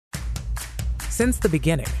Since the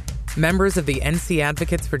beginning, members of the NC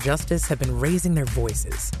Advocates for Justice have been raising their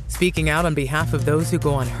voices, speaking out on behalf of those who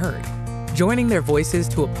go unheard, joining their voices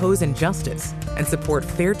to oppose injustice and support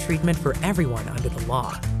fair treatment for everyone under the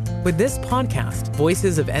law. With this podcast,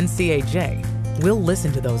 Voices of NCAJ, we'll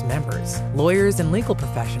listen to those members, lawyers and legal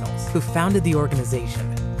professionals who founded the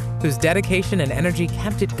organization, whose dedication and energy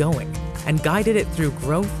kept it going and guided it through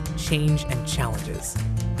growth, change, and challenges.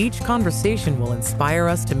 Each conversation will inspire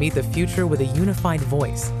us to meet the future with a unified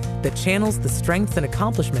voice that channels the strengths and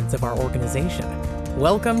accomplishments of our organization.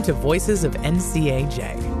 Welcome to Voices of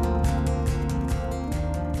NCAJ.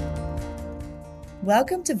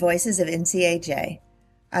 Welcome to Voices of NCAJ.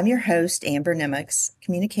 I'm your host, Amber Nimmox,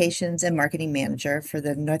 Communications and Marketing Manager for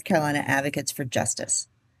the North Carolina Advocates for Justice.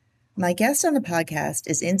 My guest on the podcast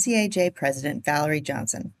is NCAJ President Valerie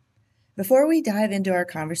Johnson. Before we dive into our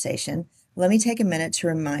conversation, let me take a minute to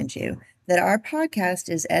remind you that our podcast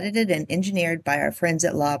is edited and engineered by our friends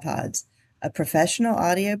at LawPods, a professional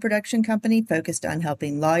audio production company focused on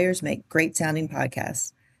helping lawyers make great-sounding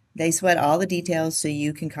podcasts. They sweat all the details so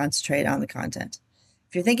you can concentrate on the content.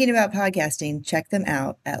 If you're thinking about podcasting, check them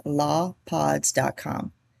out at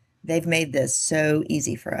lawpods.com. They've made this so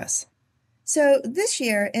easy for us. So this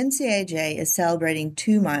year, NCAJ is celebrating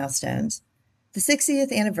two milestones: the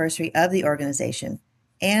 60th anniversary of the organization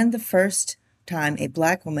and the first time a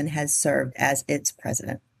Black woman has served as its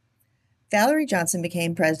president. Valerie Johnson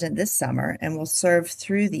became president this summer and will serve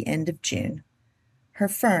through the end of June. Her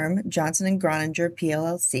firm, Johnson & Groninger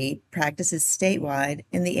PLLC, practices statewide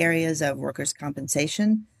in the areas of workers'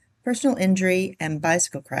 compensation, personal injury, and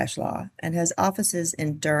bicycle crash law, and has offices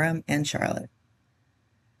in Durham and Charlotte.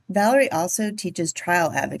 Valerie also teaches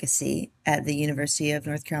trial advocacy at the University of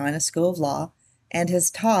North Carolina School of Law and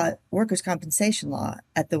has taught workers' compensation law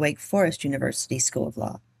at the Wake Forest University School of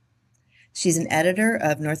Law. She's an editor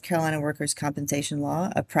of North Carolina Workers' Compensation Law,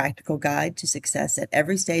 a practical guide to success at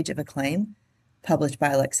every stage of a claim, published by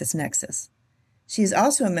LexisNexis. She is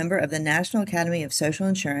also a member of the National Academy of Social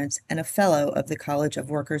Insurance and a fellow of the College of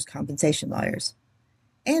Workers' Compensation Lawyers.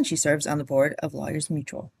 And she serves on the board of Lawyers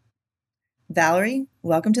Mutual. Valerie,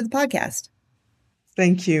 welcome to the podcast.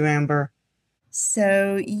 Thank you, Amber.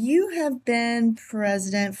 So you have been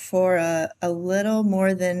president for a little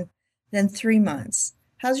more than 3 months.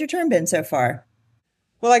 How's your term been so far?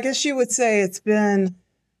 Well, I guess you would say it's been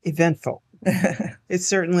eventful. It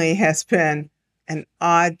certainly has been an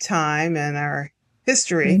odd time in our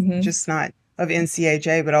history, just not of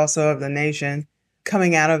NCAJ, but also of the nation.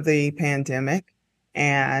 Coming out of the pandemic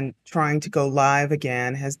and trying to go live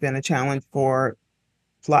again has been a challenge for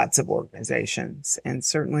lots of organizations, and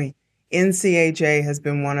certainly NCAJ has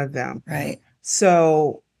been one of them. Right.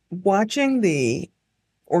 So watching the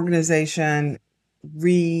organization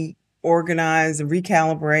reorganize and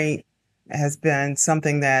recalibrate has been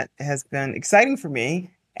something that has been exciting for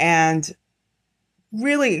me, and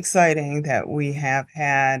really exciting that we have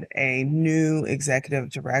had a new executive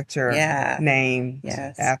director named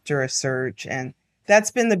after a search. And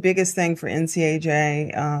that's been the biggest thing for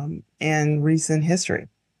NCAJ in recent history.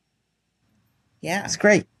 Yeah. It's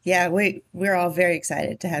great. Yeah, we're all very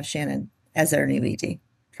excited to have Shannon as our new ED.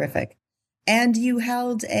 Terrific. And you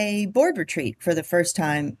held a board retreat for the first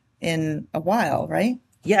time in a while, right?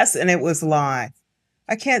 Yes, and it was live.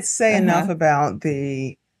 I can't say enough about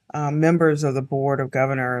the members of the Board of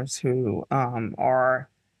Governors who are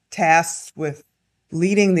tasked with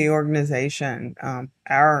leading the organization.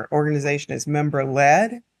 Our organization is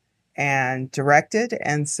member-led and directed,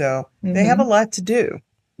 and so they have a lot to do.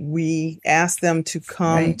 We ask them to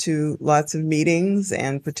come to lots of meetings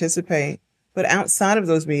and participate, but outside of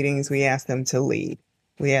those meetings, we ask them to lead.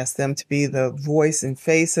 We ask them to be the voice and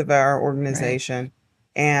face of our organization.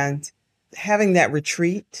 And having that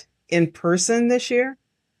retreat in person this year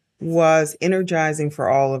was energizing for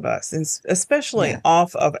all of us, and especially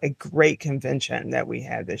off of a great convention that we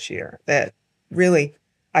had this year. That really,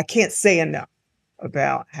 I can't say enough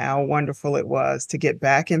about how wonderful it was to get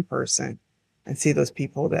back in person and see those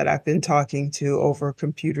people that I've been talking to over a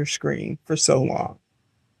computer screen for so long.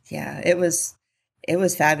 Yeah, it was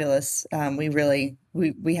fabulous.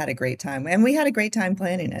 We had a great time, and we had a great time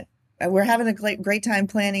planning it. We're having a great time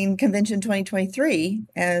planning Convention 2023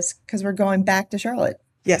 because we're going back to Charlotte.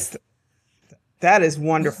 Yes, that is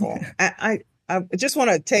wonderful. I just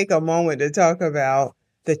want to take a moment to talk about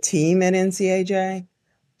the team at NCAJ.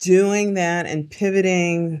 Doing that and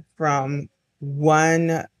pivoting from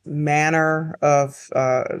one manner of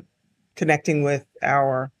connecting with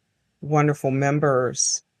our wonderful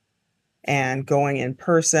members and going in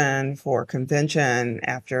person for convention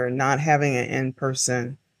after not having an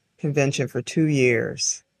in-person convention for 2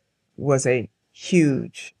 years was a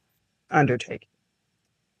huge undertaking.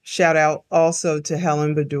 Shout out also to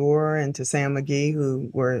Helen Bedour and to Sam McGee, who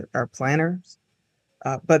were our planners.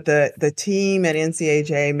 But the team at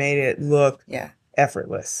NCAJ made it look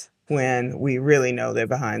effortless when we really know that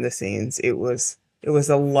behind the scenes it was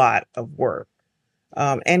a lot of work.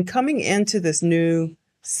 And coming into this new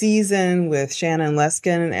season with Shannon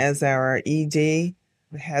Leskin as our ED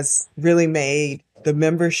has really made the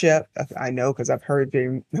membership, I know because I've heard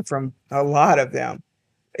from a lot of them,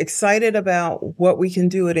 excited about what we can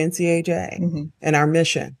do at NCAJ and our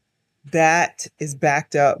mission. That is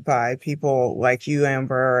backed up by people like you,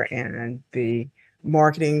 Amber, and the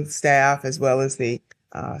marketing staff, as well as the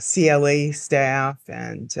CLE staff.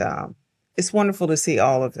 And it's wonderful to see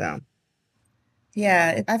all of them.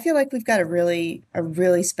 Yeah, I feel like we've got a really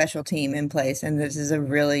special team in place, and this is a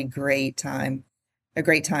great time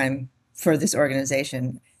for this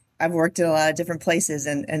organization. I've worked at a lot of different places,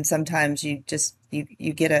 and sometimes you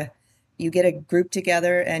get a group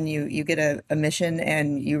together and you get a mission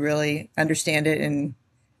and you really understand it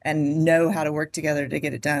and know how to work together to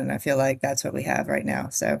get it done. And I feel like that's what we have right now.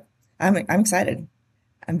 So I'm excited.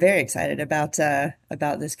 I'm very excited about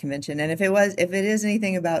this convention. And if it is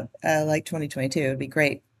anything about like 2022, it'd be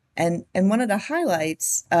great. And one of the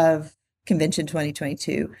highlights of Convention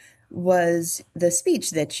 2022 was the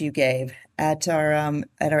speech that you gave at our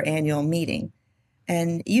annual meeting.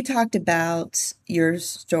 And you talked about your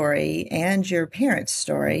story and your parents'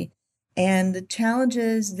 story and the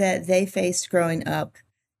challenges that they faced growing up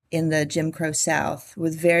in the Jim Crow South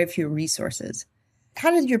with very few resources.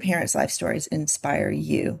 How did your parents' life stories inspire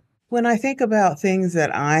you? When I think about things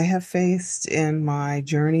that I have faced in my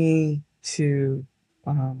journey to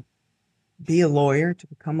be a lawyer, to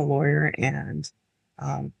become a lawyer, and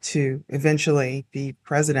to eventually be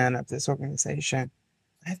president of this organization,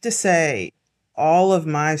 I have to say all of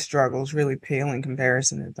my struggles really pale in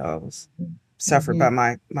comparison to those suffered by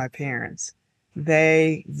my parents.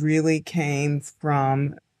 They really came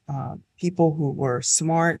from people who were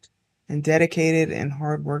smart and dedicated and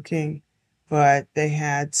hardworking, but they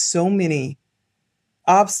had so many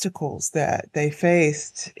obstacles that they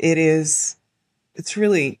faced. It's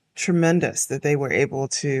really tremendous that they were able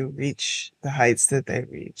to reach the heights that they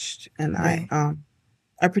reached. And Right.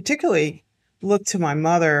 I particularly look to my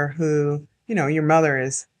mother, who, your mother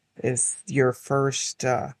is your first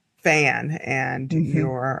fan and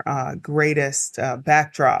your greatest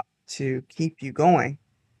backdrop to keep you going.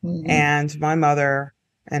 And my mother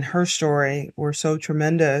and her story were so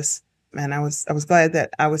tremendous. And I was glad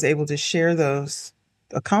that I was able to share those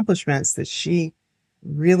accomplishments that she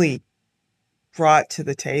really brought to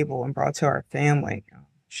the table and brought to our family.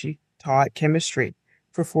 She taught chemistry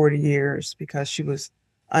for 40 years because she was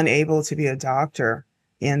unable to be a doctor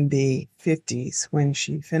in the 50s when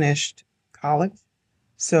she finished college.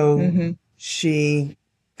 So she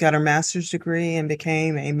got her master's degree and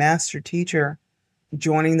became a master teacher,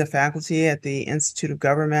 joining the faculty at the Institute of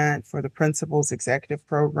Government for the Principal's Executive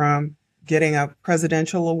Program, getting a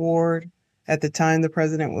presidential award. At the time, the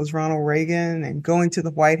president was Ronald Reagan, and going to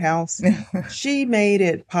the White House. She made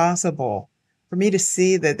it possible for me to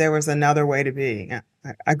see that there was another way to be.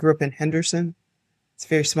 I grew up in Henderson. It's a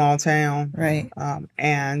very small town. Right.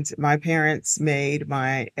 And my parents made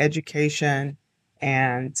my education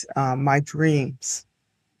and my dreams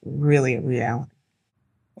really a reality.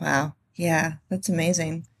 Wow. Yeah, that's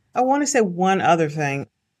amazing. I want to say one other thing.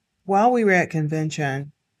 While we were at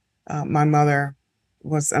convention, my mother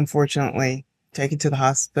was unfortunately taken to the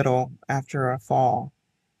hospital after a fall.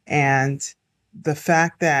 And the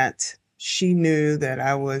fact that she knew that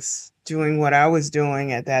I was doing what I was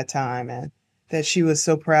doing at that time, and that she was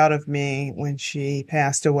so proud of me when she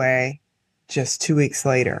passed away just 2 weeks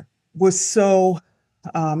later, was so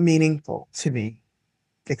meaningful to me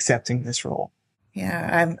accepting this role.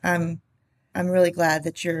 Yeah, I'm really glad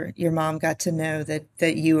that your mom got to know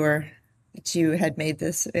that you had made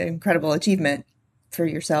this incredible achievement for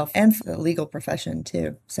yourself and for the legal profession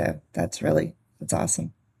too. So that's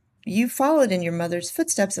awesome. You followed in your mother's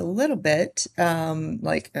footsteps a little bit,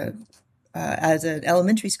 as an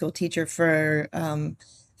elementary school teacher for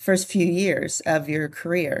first few years of your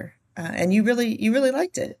career, and you really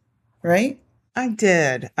liked it, right? I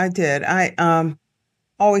did. I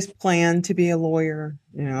always planned to be a lawyer.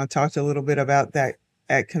 I talked a little bit about that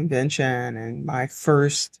at convention and my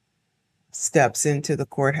first steps into the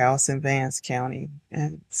courthouse in Vance County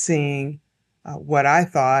and seeing what I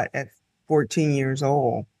thought at 14 years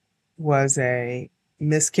old was a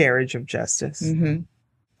miscarriage of justice.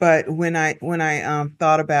 But when I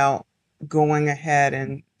thought about going ahead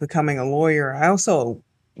and becoming a lawyer, I also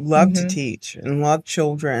love to teach and love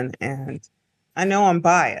children. And I know I'm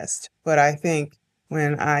biased, but I think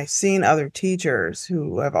when I've seen other teachers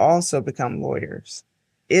who have also become lawyers,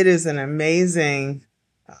 it is an amazing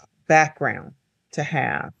background to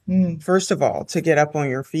have. First of all, to get up on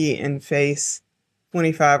your feet and face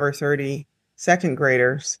 25 or 30 second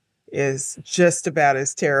graders is just about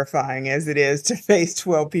as terrifying as it is to face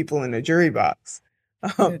 12 people in a jury box.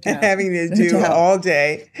 No And doubt. having to No do doubt. all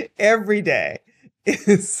day, every day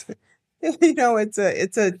is,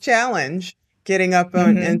 it's a challenge getting up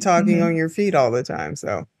and talking on your feet all the time.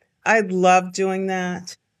 So I love doing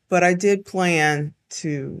that, but I did plan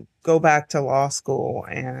to go back to law school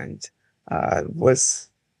and I've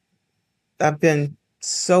been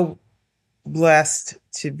so blessed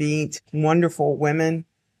to meet wonderful women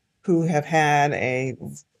who have had I've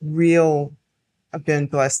been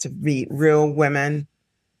blessed to meet real women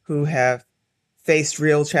who have faced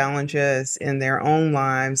real challenges in their own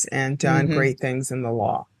lives and done great things in the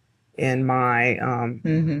law in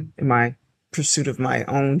my pursuit of my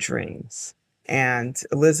own dreams. And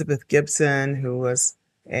Elizabeth Gibson, who was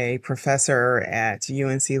a professor at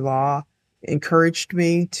UNC Law, encouraged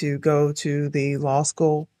me to go to the law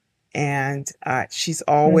school. And she's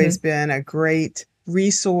always been a great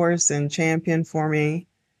resource and champion for me.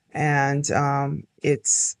 And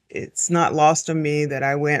it's not lost on me that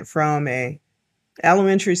I went from a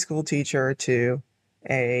elementary school teacher to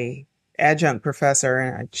a adjunct professor,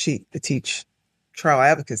 and I teach trial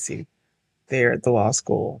advocacy there at the law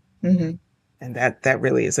school. And that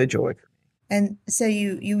really is a joy. And so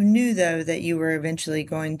you knew though that you were eventually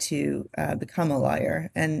going to become a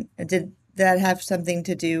lawyer, and did that have something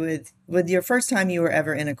to do with your first time you were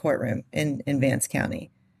ever in a courtroom in Vance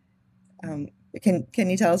County? Can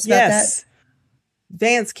you tell us about that? Yes.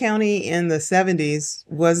 Vance County in the 70s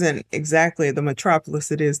wasn't exactly the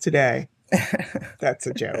metropolis it is today. That's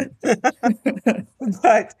a joke.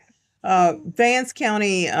 But Vance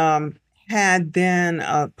County had then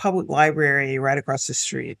a public library right across the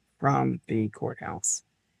street from the courthouse.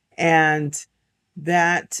 And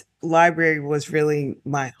that library was really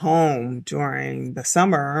my home during the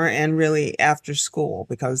summer and really after school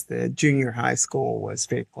because the junior high school was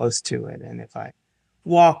very close to it. And if I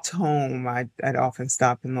walked home, I'd often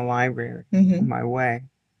stop in the library on my way.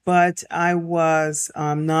 But I was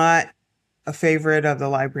not a favorite of the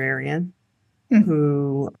librarian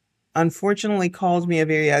who unfortunately called me a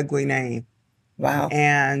very ugly name. Wow.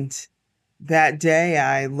 And that day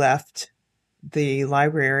I left the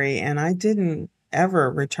library and I didn't ever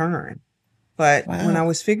return. But when I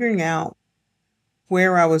was figuring out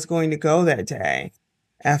where I was going to go that day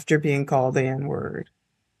after being called the N-word,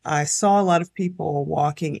 I saw a lot of people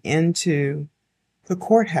walking into the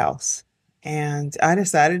courthouse and I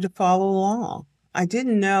decided to follow along. I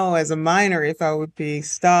didn't know as a minor if I would be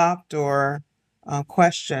stopped or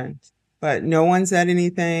questioned, but no one said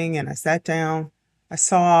anything and I sat down. I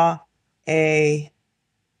saw an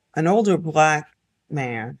older Black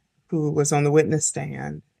man who was on the witness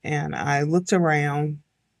stand, and I looked around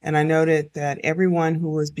and I noted that everyone who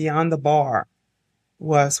was beyond the bar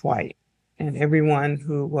was white, and everyone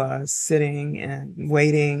who was sitting and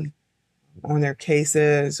waiting on their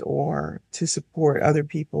cases or to support other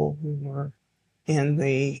people who were in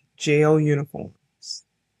the jail uniforms,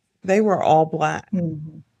 they were all Black.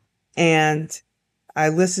 And I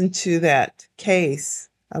listened to that case.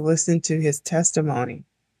 I listened to his testimony.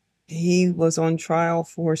 He was on trial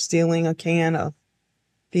for stealing a can of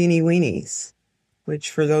Beanie Weenies, which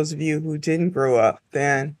for those of you who didn't grow up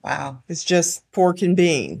then, it's just pork and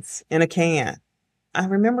beans in a can. I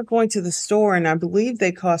remember going to the store and I believe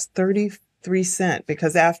they cost 33 cents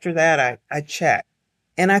because after that I checked.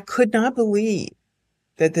 And I could not believe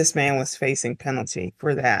that this man was facing penalty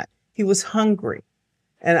for that. He was hungry.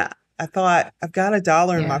 And I thought, I've got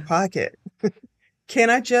 $1 in my pocket. Can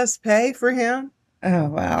I just pay for him? Oh,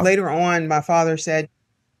 wow. Later on, my father said,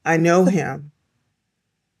 I know him.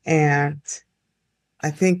 And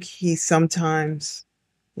I think he sometimes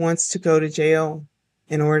wants to go to jail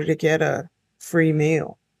in order to get a free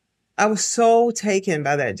meal. I was so taken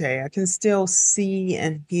by that day. I can still see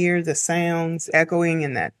and hear the sounds echoing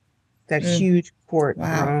in that huge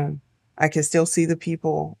courtroom. I can still see the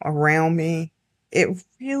people around me. It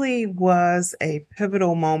really was a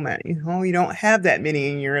pivotal moment. You know, you don't have that many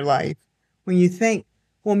in your life when you think,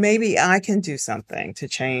 well, maybe I can do something to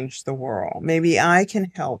change the world. Maybe I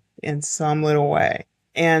can help in some little way.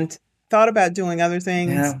 And thought about doing other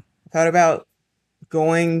things. Thought about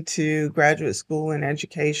going to graduate school in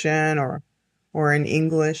education or in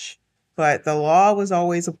English, but the law was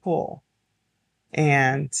always a pull.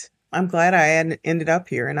 And I'm glad I ended up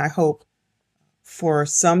here. And I hope for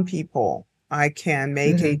some people I can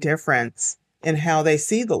make a difference in how they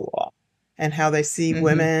see the law and how they see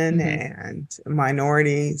women and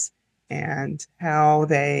minorities and how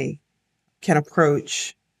they can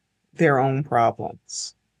approach their own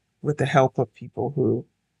problems with the help of people who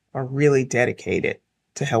are really dedicated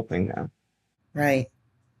to helping them. Right.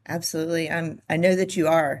 Absolutely. I know that you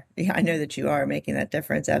are. Yeah, I know that you are making that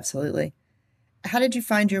difference. Absolutely. How did you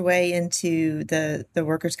find your way into the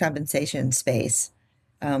workers' compensation space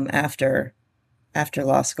after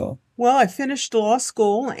law school? Well, I finished law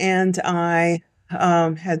school and I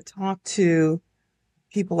had talked to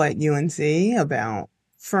people at UNC about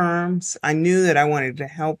firms. I knew that I wanted to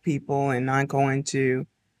help people and not go into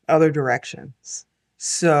other directions.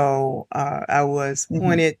 So I was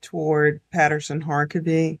pointed toward Patterson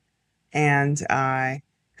Harkavy, and I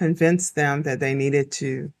convinced them that they needed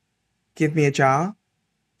to give me a job.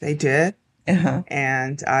 They did.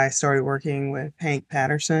 And I started working with Hank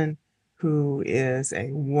Patterson, who is a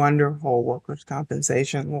wonderful workers'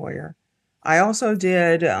 compensation lawyer. I also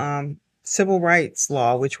did civil rights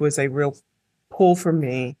law, which was a real pull for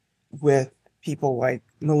me with people like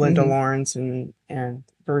Melinda Lawrence and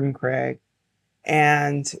Burton Craig,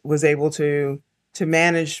 and was able to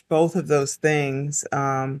manage both of those things.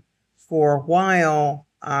 For a while,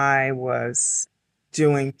 I was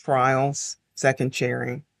doing trials, second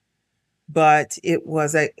chairing, but it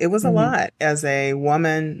was a lot as a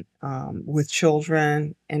woman with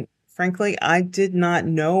children, and frankly, I did not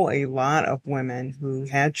know a lot of women who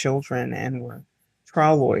had children and were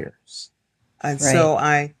trial lawyers, and so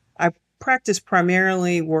I practiced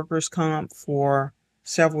primarily workers' comp for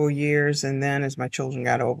several years, and then as my children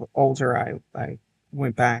got older, I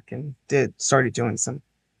went back and started doing some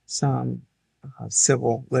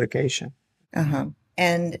civil litigation.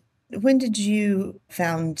 And when did you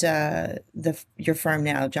found your firm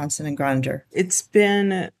now, Johnson and Gronder? It's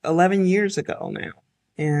been 11 years ago now.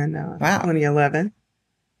 In Wow. 2011,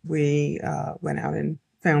 we went out and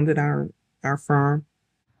founded our firm.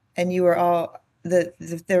 And you were all there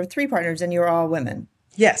were three partners, and you were all women.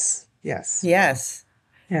 Yes.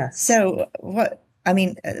 So what? I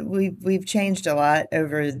mean, we've changed a lot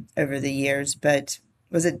over the years, but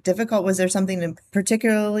was it difficult? Was there something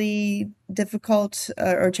particularly difficult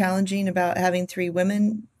or challenging about having three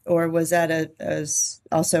women, or was that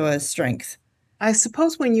also a strength? I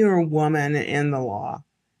suppose when you're a woman in the law,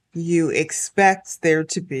 you expect there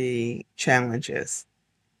to be challenges,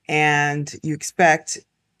 and you expect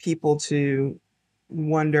people to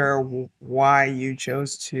wonder why you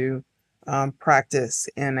chose to practice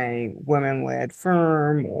in a women-led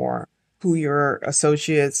firm or who your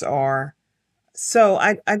associates are. So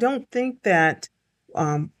I don't think that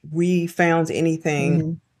we found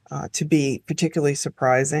anything to be particularly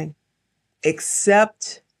surprising,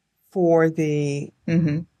 except for the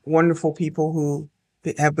wonderful people who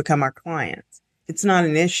have become our clients. It's not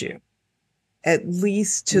an issue, at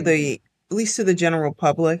least to the general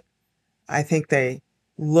public. I think they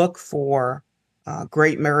look for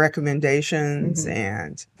great recommendations,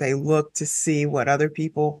 and they look to see what other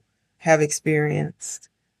people have experienced.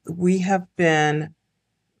 We have been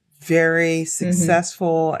very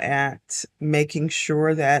successful at making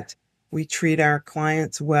sure that we treat our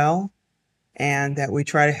clients well and that we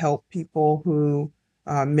try to help people who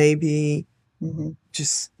may be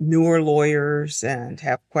just newer lawyers and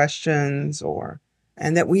have questions,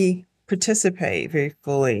 and that we participate very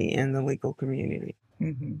fully in the legal community.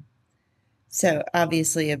 So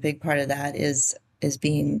obviously a big part of that is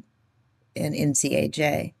being an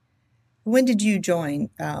NCAJ. When did you join?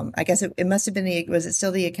 I guess it must have been was it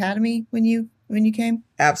still the academy when you came?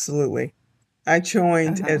 Absolutely. I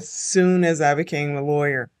joined as soon as I became a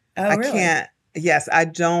lawyer. Oh, really? I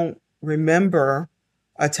don't remember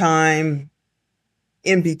a time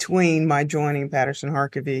in between my joining Patterson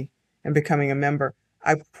Harkavy and becoming a member.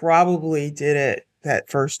 I probably did it that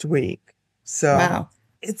first week. So wow.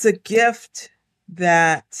 It's a gift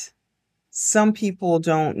that some people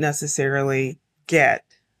don't necessarily get,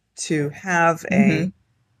 to have a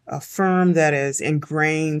firm that is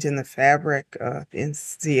ingrained in the fabric of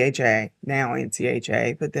NCAJ, now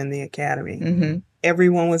NCAJ, but then the academy.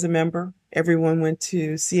 Everyone was a member. Everyone went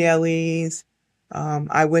to CLEs.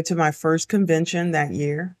 I went to my first convention that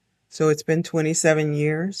year. So it's been 27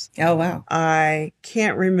 years. Oh, wow. I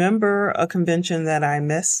can't remember a convention that I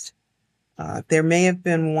missed. There may have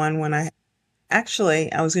been one when I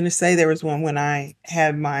was going to say there was one when I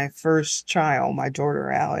had my first child, my daughter,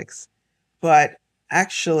 Alex. But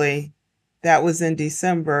actually, that was in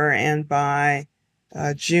December. And by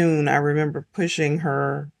June, I remember pushing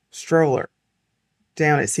her stroller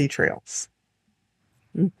down at Sea Trails.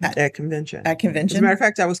 At convention. At As a matter convention? of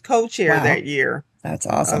fact, I was co-chair Wow, that year that's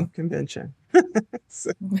of awesome. convention.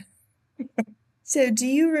 So, So, do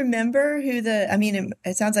you remember who I mean,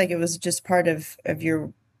 it sounds like it was just part of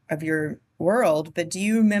your world, but do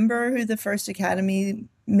you remember who the first Academy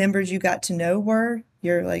members you got to know were?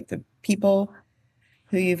 You're like the people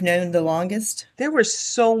who you've known the longest? there were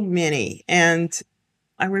so many. And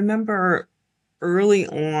I remember early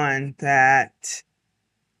on that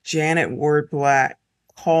Janet Ward Black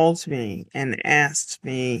called me and asked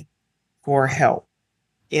me for help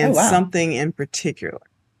Oh, in wow. something in particular.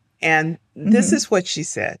 And this Hmm. is what she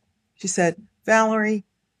said. She said, Valerie,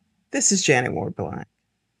 this is Janet Ward Black,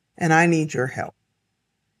 and I need your help.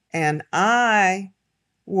 And I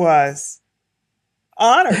was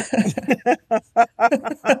honored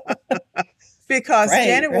because Right,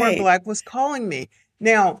 Janet Ward right. Black was calling me.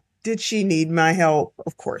 Now, did she need my help?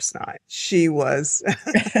 Of course not. She was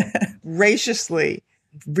graciously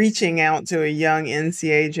reaching out to a young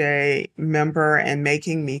NCAJ member and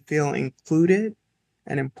making me feel included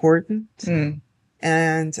and important. Mm,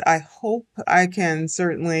 And I hope I can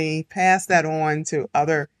certainly pass that on to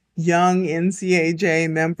other young NCAJ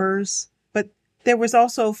members. But there was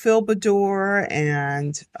also Phil Bador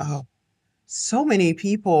and so many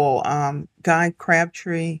people, Guy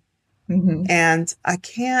Crabtree. hmm And I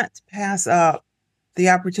can't pass up the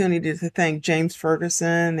opportunity to thank James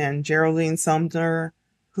Ferguson and Geraldine Sumner,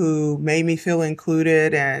 who made me feel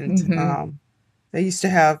included. And hmm they used to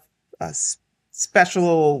have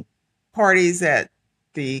special parties at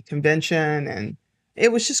the convention. And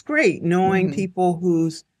it was just great knowing hmm people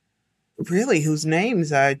whose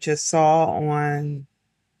names I just saw on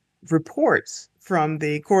reports from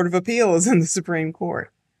the Court of Appeals and the Supreme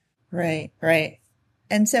Court. Right, right.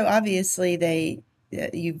 And so obviously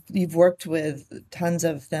you've worked with tons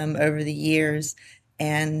of them over the years,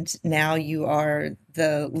 and now you are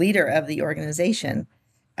the leader of the organization.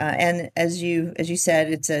 And as you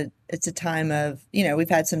said, it's a time of, we've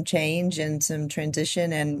had some change and some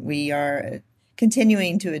transition, and we are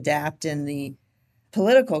continuing to adapt in the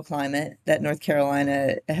political climate that North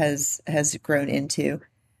Carolina has grown into.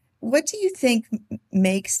 What do you think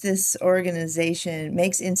makes this organization,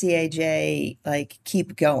 makes NCAJ like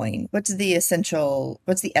keep going? What's the essence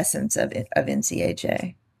of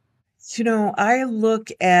NCAJ? I look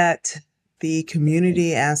at the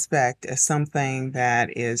community aspect as something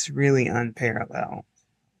that is really unparalleled.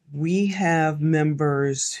 We have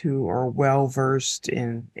members who are well versed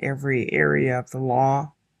in every area of the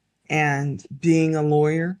law, and being a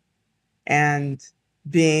lawyer and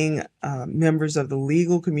being members of the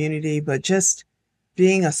legal community, but just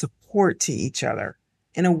being a support to each other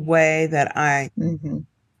in a way that Hmm.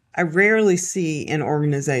 I rarely see in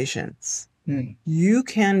organizations. Hmm. You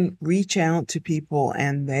can reach out to people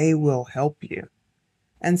and they will help you.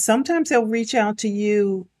 And sometimes they'll reach out to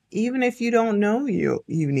you even if you don't know you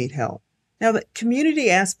need help. Now, the community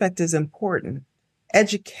aspect is important.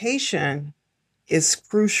 Education is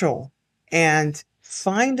crucial. And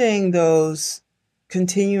finding those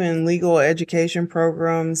continuing legal education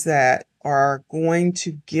programs that are going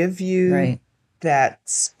to give you Right. that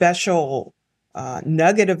special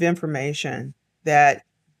nugget of information that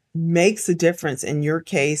makes a difference in your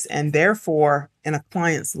case and therefore in a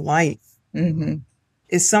client's life Hmm.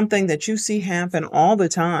 is something that you see happen all the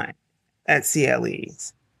time at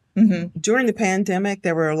CLEs. Hmm. During the pandemic,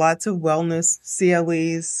 there were lots of wellness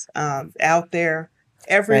CLEs out there.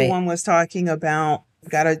 Right. Everyone was talking about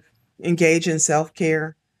got to engage in self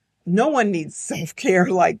care. No one needs self care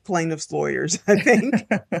like plaintiffs' lawyers, I think.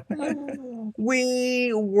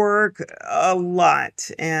 We work a lot,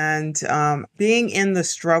 and being in the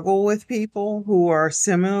struggle with people who are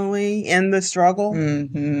similarly in the struggle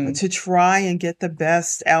Hmm. to try and get the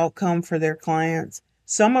best outcome for their clients,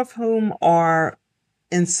 some of whom are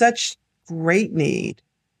in such great need.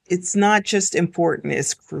 It's not just important,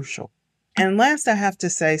 it's crucial. And last, I have to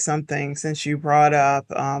say something since you brought up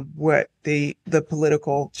what the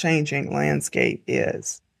political changing landscape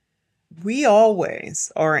is. We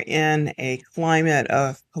always are in a climate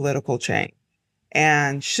of political change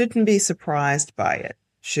and shouldn't be surprised by it,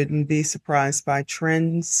 shouldn't be surprised by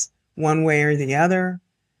trends one way or the other.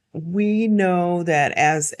 We know that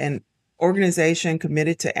as an organization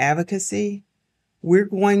committed to advocacy, we're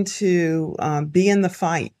going to be in the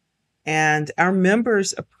fight. And our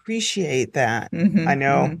members appreciate that. I Hmm.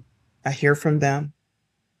 know, Hmm. I hear from them.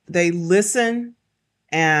 They listen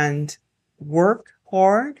and work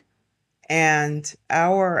hard. And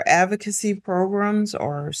our advocacy programs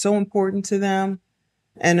are so important to them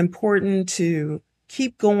and important to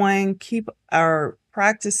keep going, keep our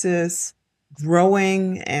practices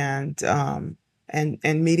growing and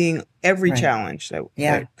meeting every Right. challenge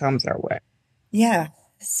that comes our way. Yeah.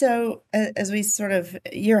 So as we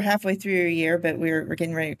you're halfway through your year, but we're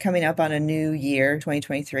getting ready, coming up on a new year,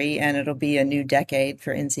 2023, and it'll be a new decade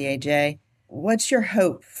for NCAJ. What's your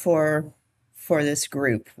hope for this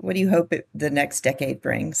group? What do you hope the next decade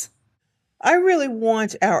brings? I really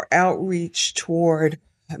want our outreach toward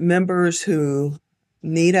members who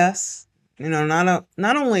need us.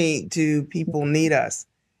 Not only do people need us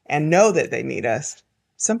and know that they need us,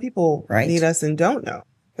 some people need us and don't know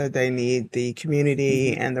that they need the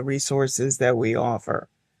community and the resources that we offer.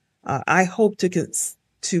 I hope to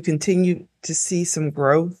continue to see some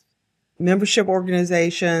growth. Membership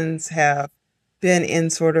organizations have been in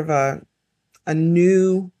sort of a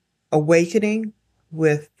new awakening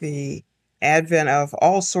with the advent of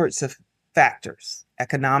all sorts of factors,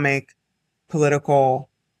 economic, political,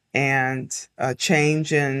 and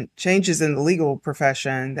changes in the legal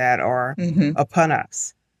profession that are upon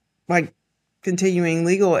us. Like continuing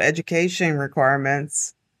legal education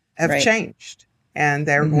requirements have changed, and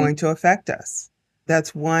they're going to affect us.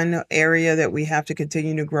 That's one area that we have to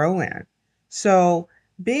continue to grow in. So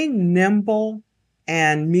being nimble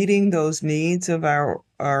and meeting those needs of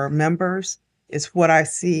our members is what I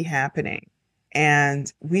see happening.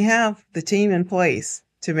 And we have the team in place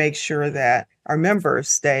to make sure that our members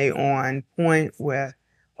stay on point with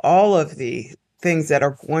all of the things that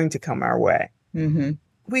are going to come our way.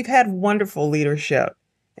 We've had wonderful leadership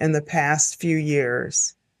in the past few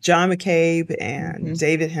years. John McCabe and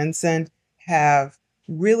David Henson have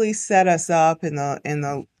really set us up in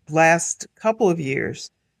the last couple of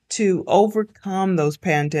years to overcome those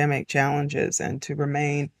pandemic challenges and to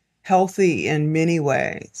remain healthy in many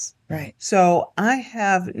ways. Right. So I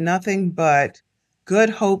have nothing but good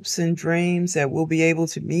hopes and dreams that we'll be able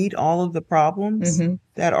to meet all of the problems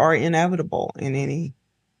that are inevitable in any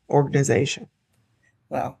organization.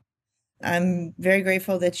 Well, I'm very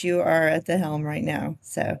grateful that you are at the helm right now.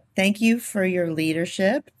 So thank you for your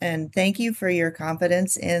leadership and thank you for your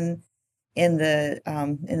confidence in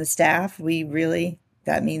the staff.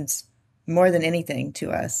 That means more than anything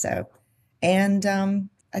to us. So, and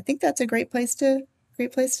I think that's a great place to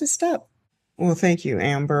stop. Well, thank you,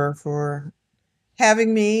 Amber, for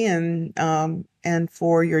having me and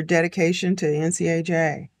for your dedication to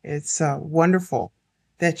NCAJ. It's wonderful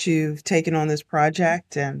that you've taken on this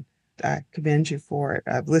project, and I commend you for it.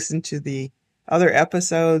 I've listened to the other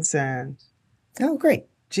episodes, and oh, great!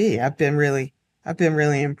 Gee, I've been really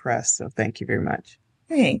impressed. So thank you very much.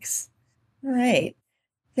 Thanks. All right.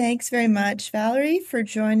 Thanks very much, Valerie, for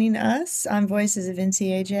joining us on Voices of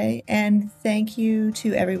NCAJ, and thank you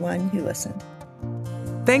to everyone who listened.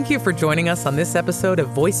 Thank you for joining us on this episode of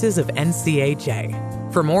Voices of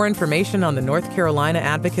NCAJ. For more information on the North Carolina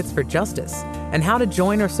Advocates for Justice and how to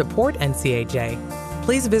join or support NCAJ,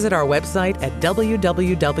 please visit our website at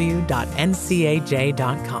www.ncaj.com.